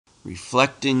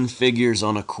Reflecting figures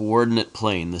on a coordinate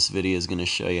plane. This video is going to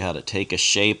show you how to take a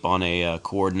shape on a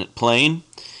coordinate plane,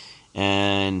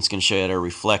 and it's going to show you how to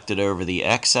reflect it over the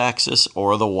x-axis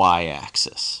or the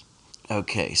y-axis.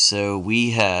 Okay, so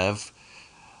we have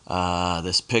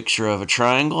this picture of a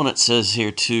triangle, and it says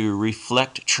here to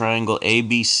reflect triangle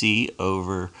ABC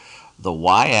over the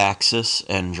y-axis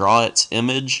and draw its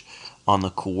image on the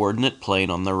coordinate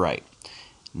plane on the right.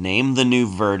 Name the new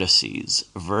vertices.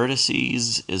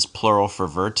 Vertices is plural for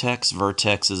vertex.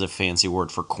 Vertex is a fancy word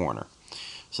for corner.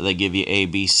 So they give you A,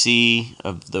 B, C,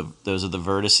 those are the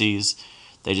vertices.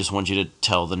 They just want you to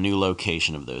tell the new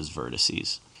location of those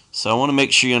vertices. So I want to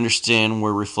make sure you understand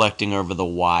we're reflecting over the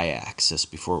y-axis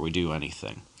before we do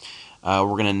anything. We're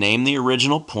going to name the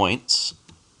original points.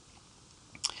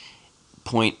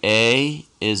 Point A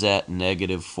is at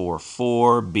 -4,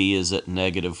 4. B is at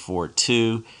 -4,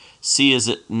 2. C is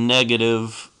at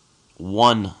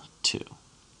 -1, 2.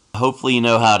 Hopefully you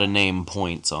know how to name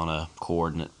points on a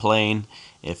coordinate plane.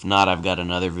 If not, I've got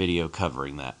another video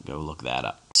covering that. Go look that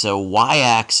up. So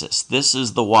y-axis, this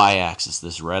is the y-axis.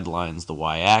 This red line's the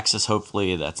y-axis.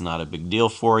 Hopefully that's not a big deal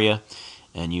for you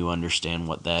and you understand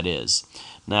what that is.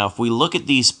 Now if we look at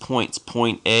these points,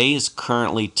 point A is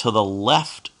currently to the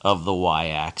left of the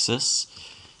y-axis.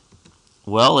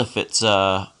 Well, if it's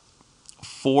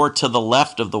 4 to the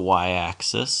left of the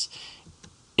y-axis,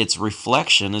 its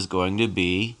reflection is going to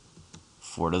be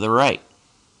 4 to the right.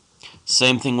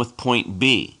 Same thing with point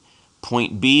B.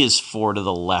 Point B is 4 to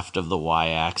the left of the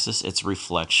y-axis. Its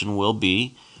reflection will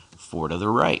be 4 to the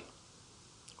right.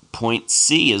 Point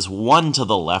C is 1 to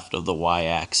the left of the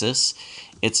y-axis.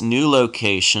 Its new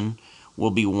location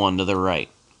will be 1 to the right.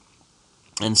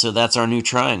 And so that's our new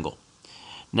triangle.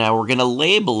 Now we're going to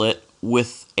label it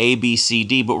with A, B, C,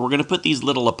 D, but we're going to put these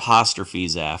little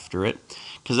apostrophes after it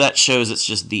because that shows it's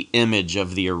just the image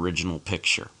of the original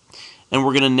picture. And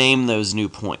we're going to name those new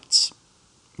points,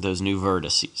 those new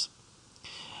vertices.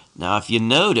 Now if you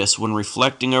notice, when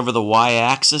reflecting over the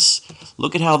y-axis,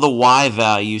 look at how the y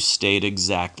value stayed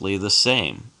exactly the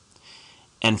same.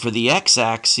 And for the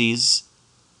x-axis,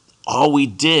 all we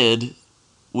did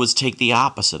was take the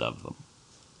opposite of them.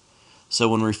 So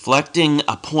when reflecting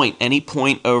a point, any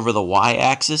point over the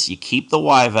y-axis, you keep the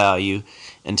y value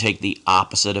and take the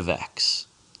opposite of x.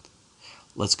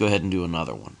 Let's go ahead and do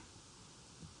another one.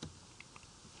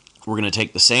 We're going to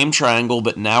take the same triangle,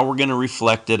 but now we're going to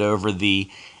reflect it over the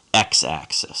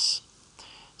x-axis.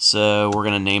 So we're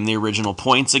going to name the original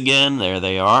points again. There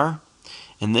they are.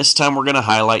 And this time we're going to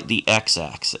highlight the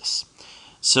x-axis.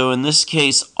 So in this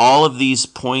case, all of these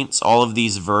points, all of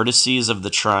these vertices of the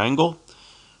triangle,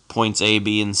 points A,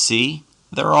 B, and C,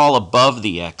 they're all above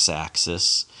the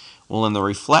x-axis. Well, in the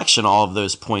reflection, all of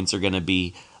those points are going to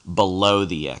be below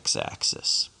the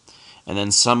x-axis. And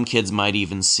then some kids might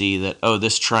even see that, oh,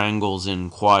 this triangle's in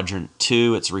quadrant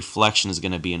 2, its reflection is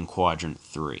going to be in quadrant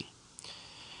 3.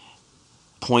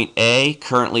 Point A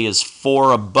currently is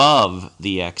 4 above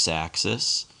the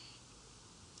x-axis.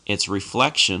 Its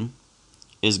reflection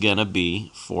is going to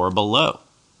be 4 below.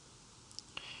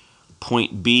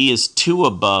 Point B is 2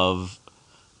 above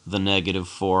the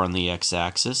 -4 on the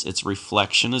x-axis. Its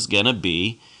reflection is going to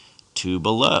be 2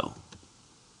 below.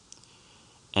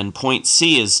 And point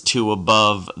C is 2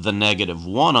 above the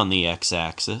 -1 on the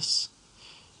x-axis,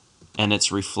 and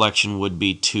its reflection would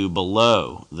be 2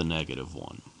 below the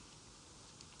 -1.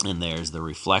 And there's the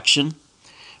reflection.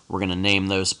 We're going to name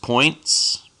those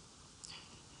points.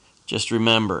 Just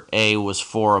remember, A was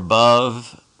 4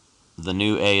 above, the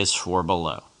new A is 4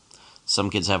 below. Some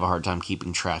kids have a hard time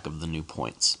keeping track of the new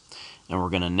points. And we're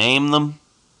going to name them.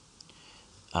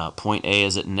 Point A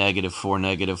is at -4,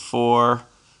 -4,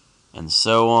 and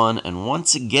so on. And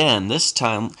once again, this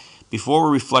time, before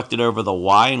we reflected over the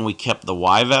y and we kept the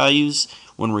y values,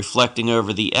 when reflecting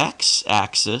over the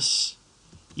x-axis,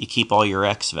 you keep all your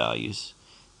x values,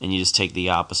 and you just take the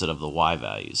opposite of the y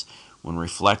values. When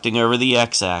reflecting over the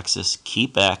x-axis,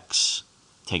 keep x,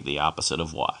 take the opposite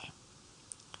of y.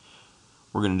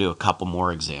 We're going to do a couple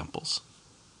more examples.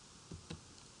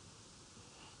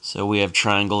 So we have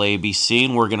triangle ABC,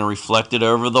 and we're going to reflect it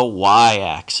over the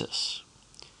y-axis.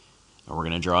 And we're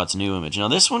going to draw its new image. Now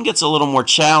this one gets a little more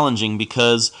challenging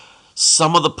because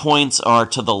some of the points are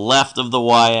to the left of the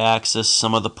y-axis,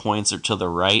 some of the points are to the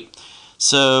right.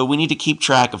 So we need to keep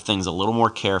track of things a little more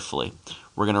carefully.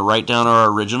 We're going to write down our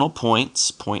original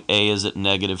points. Point A is at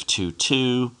 -2,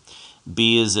 2.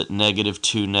 B is at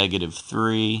 -2,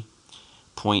 -3.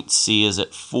 Point C is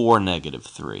at 4,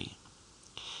 -3.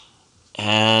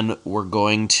 And we're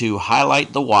going to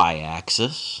highlight the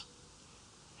y-axis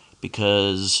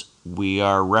because we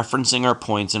are referencing our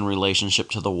points in relationship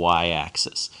to the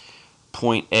y-axis.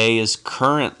 Point A is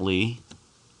currently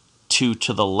 2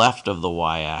 to the left of the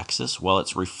y-axis, while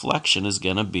its reflection is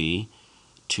going to be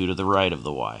 2 to the right of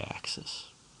the y-axis.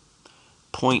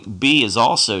 Point B is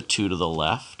also 2 to the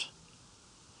left.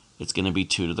 It's going to be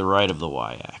 2 to the right of the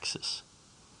y-axis.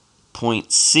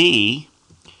 Point C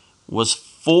was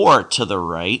 4 to the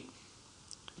right.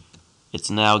 It's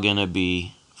now going to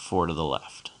be 4 to the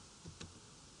left.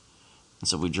 And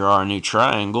so we draw our new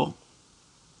triangle,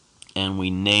 and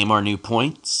we name our new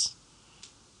points.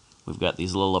 We've got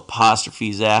these little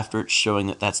apostrophes after it, showing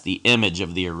that that's the image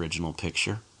of the original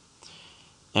picture.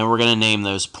 And we're going to name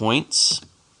those points.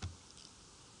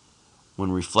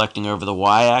 When reflecting over the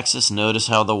y-axis, notice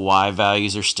how the y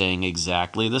values are staying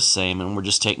exactly the same, and we're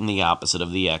just taking the opposite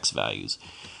of the x values.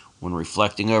 When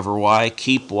reflecting over y,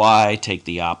 keep y, take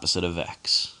the opposite of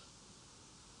x.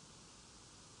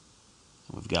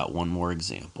 We've got one more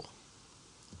example.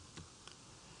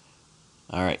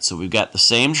 Alright, so we've got the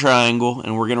same triangle,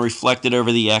 and we're going to reflect it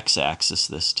over the x-axis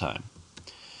this time.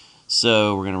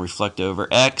 So we're going to reflect over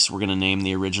x, we're going to name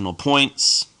the original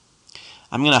points.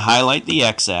 I'm going to highlight the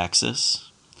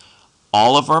x-axis.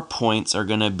 All of our points are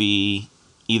going to be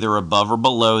either above or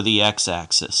below the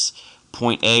x-axis.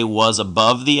 Point A was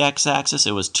above the x-axis.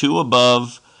 It was 2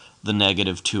 above the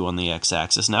 -2 on the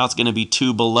x-axis. Now it's going to be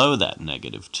 2 below that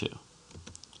 -2.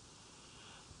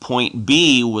 Point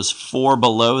B was 4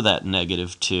 below that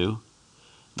 -2.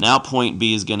 Now point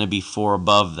B is going to be 4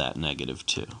 above that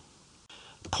 -2.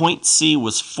 Point C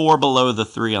was 4 below the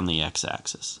 3 on the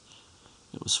x-axis.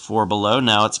 It was 4 below,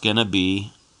 now it's going to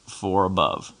be 4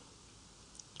 above.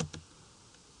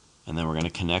 And then we're going to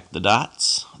connect the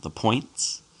dots, the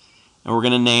points, and we're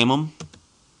going to name them.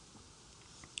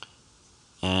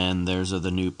 And those are the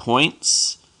new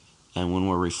points. And when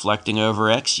we're reflecting over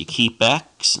x, you keep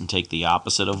x and take the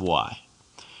opposite of y.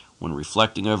 When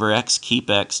reflecting over x, keep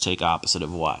x, take opposite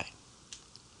of y.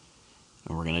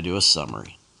 And we're going to do a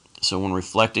summary. So when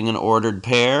reflecting an ordered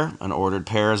pair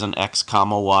is an x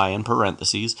comma y in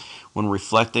parentheses. When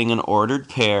reflecting an ordered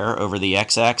pair over the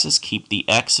x-axis, keep the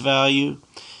x value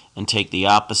and take the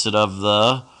opposite of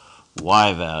the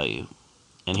y value.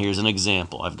 And here's an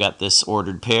example. I've got this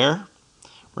ordered pair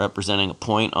representing a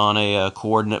point on a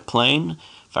coordinate plane.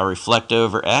 If I reflect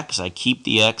over x, I keep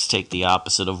the x, take the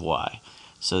opposite of y.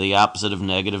 So the opposite of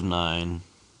 -9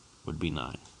 would be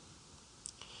 9.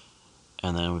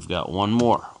 And then we've got one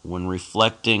more. When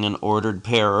reflecting an ordered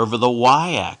pair over the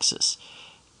y-axis,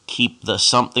 keep the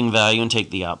something value and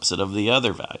take the opposite of the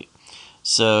other value.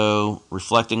 So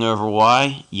reflecting over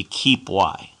y, you keep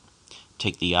y.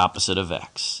 Take the opposite of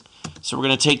x. So we're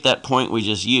going to take that point we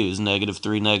just used,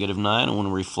 -3, -9, and when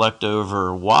we reflect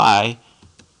over y,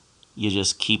 you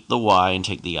just keep the y and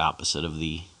take the opposite of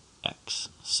the x.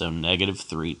 So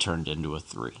 -3 turned into a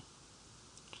 3.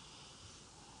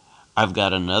 I've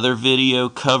got another video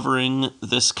covering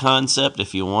this concept.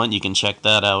 If you want, you can check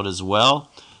that out as well.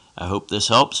 I hope this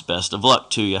helps. Best of luck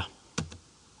to you.